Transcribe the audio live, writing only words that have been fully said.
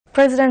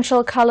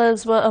Presidential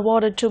colours were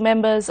awarded to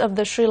members of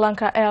the Sri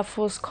Lanka Air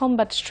Force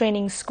Combat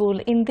Training School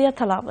in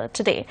Talawa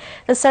today.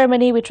 The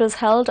ceremony, which was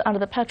held under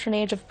the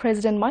patronage of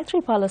President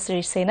Maithripala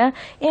Sirisena,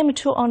 aimed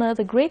to honour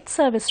the great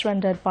service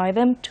rendered by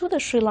them to the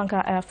Sri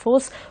Lanka Air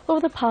Force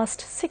over the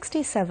past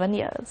 67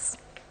 years.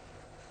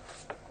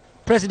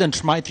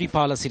 President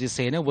Maithripala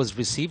Sirisena was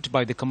received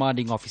by the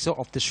commanding officer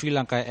of the Sri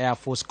Lanka Air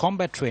Force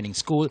Combat Training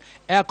School,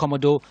 Air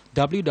Commodore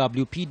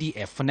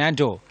WWPDF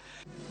Fernando.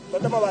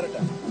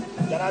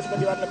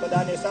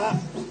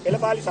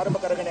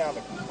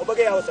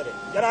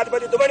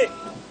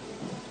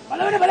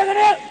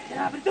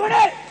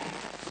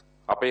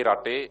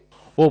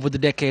 Over the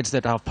decades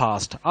that have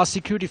passed, our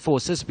security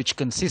forces, which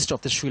consist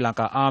of the Sri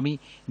Lanka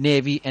Army,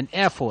 Navy and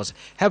Air Force,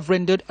 have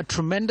rendered a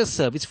tremendous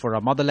service for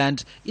our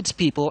motherland, its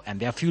people and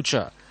their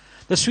future.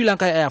 The Sri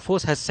Lanka Air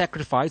Force has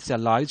sacrificed their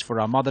lives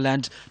for our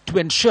motherland to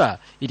ensure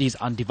it is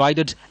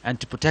undivided and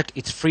to protect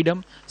its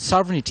freedom,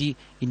 sovereignty,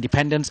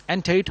 independence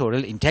and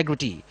territorial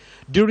integrity.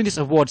 During this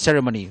award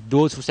ceremony,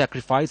 those who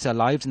sacrificed their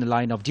lives in the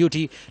line of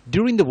duty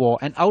during the war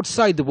and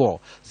outside the war,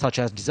 such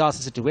as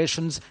disaster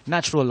situations,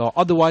 natural or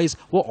otherwise,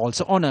 were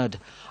also honoured.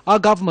 Our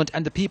government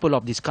and the people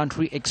of this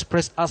country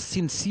express our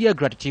sincere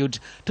gratitude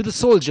to the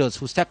soldiers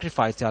who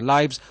sacrificed their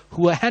lives,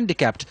 who are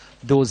handicapped,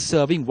 those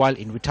serving while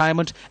in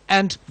retirement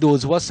and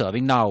those who are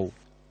serving now.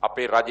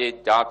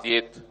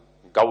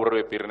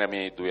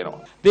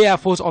 The Air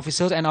Force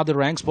officers and other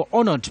ranks were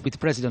honoured with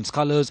President's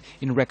colours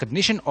in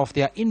recognition of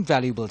their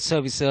invaluable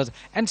services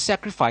and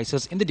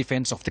sacrifices in the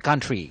defence of the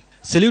country.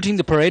 Saluting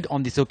the parade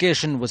on this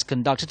occasion was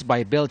conducted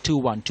by Bell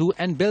 212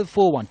 and Bell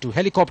 412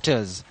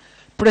 helicopters.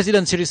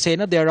 President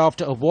Sirisena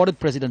thereafter awarded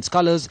President's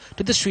colours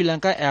to the Sri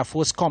Lanka Air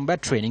Force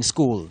Combat Training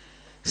School.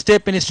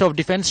 State Minister of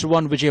Defence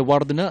Ruwan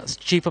Wijewardena,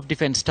 Chief of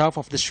Defence Staff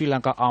of the Sri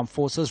Lanka Armed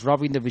Forces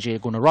Ravindra Vijay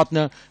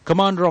Gunaratne,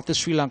 Commander of the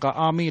Sri Lanka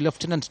Army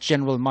Lieutenant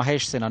General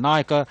Mahesh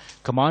Senanayaka,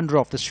 Commander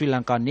of the Sri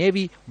Lanka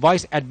Navy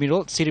Vice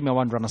Admiral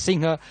Sirimawan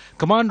Ranasinghe,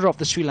 Commander of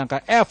the Sri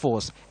Lanka Air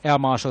Force Air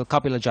Marshal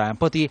Kapila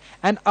Jayampati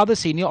and other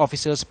senior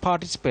officers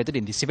participated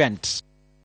in this event.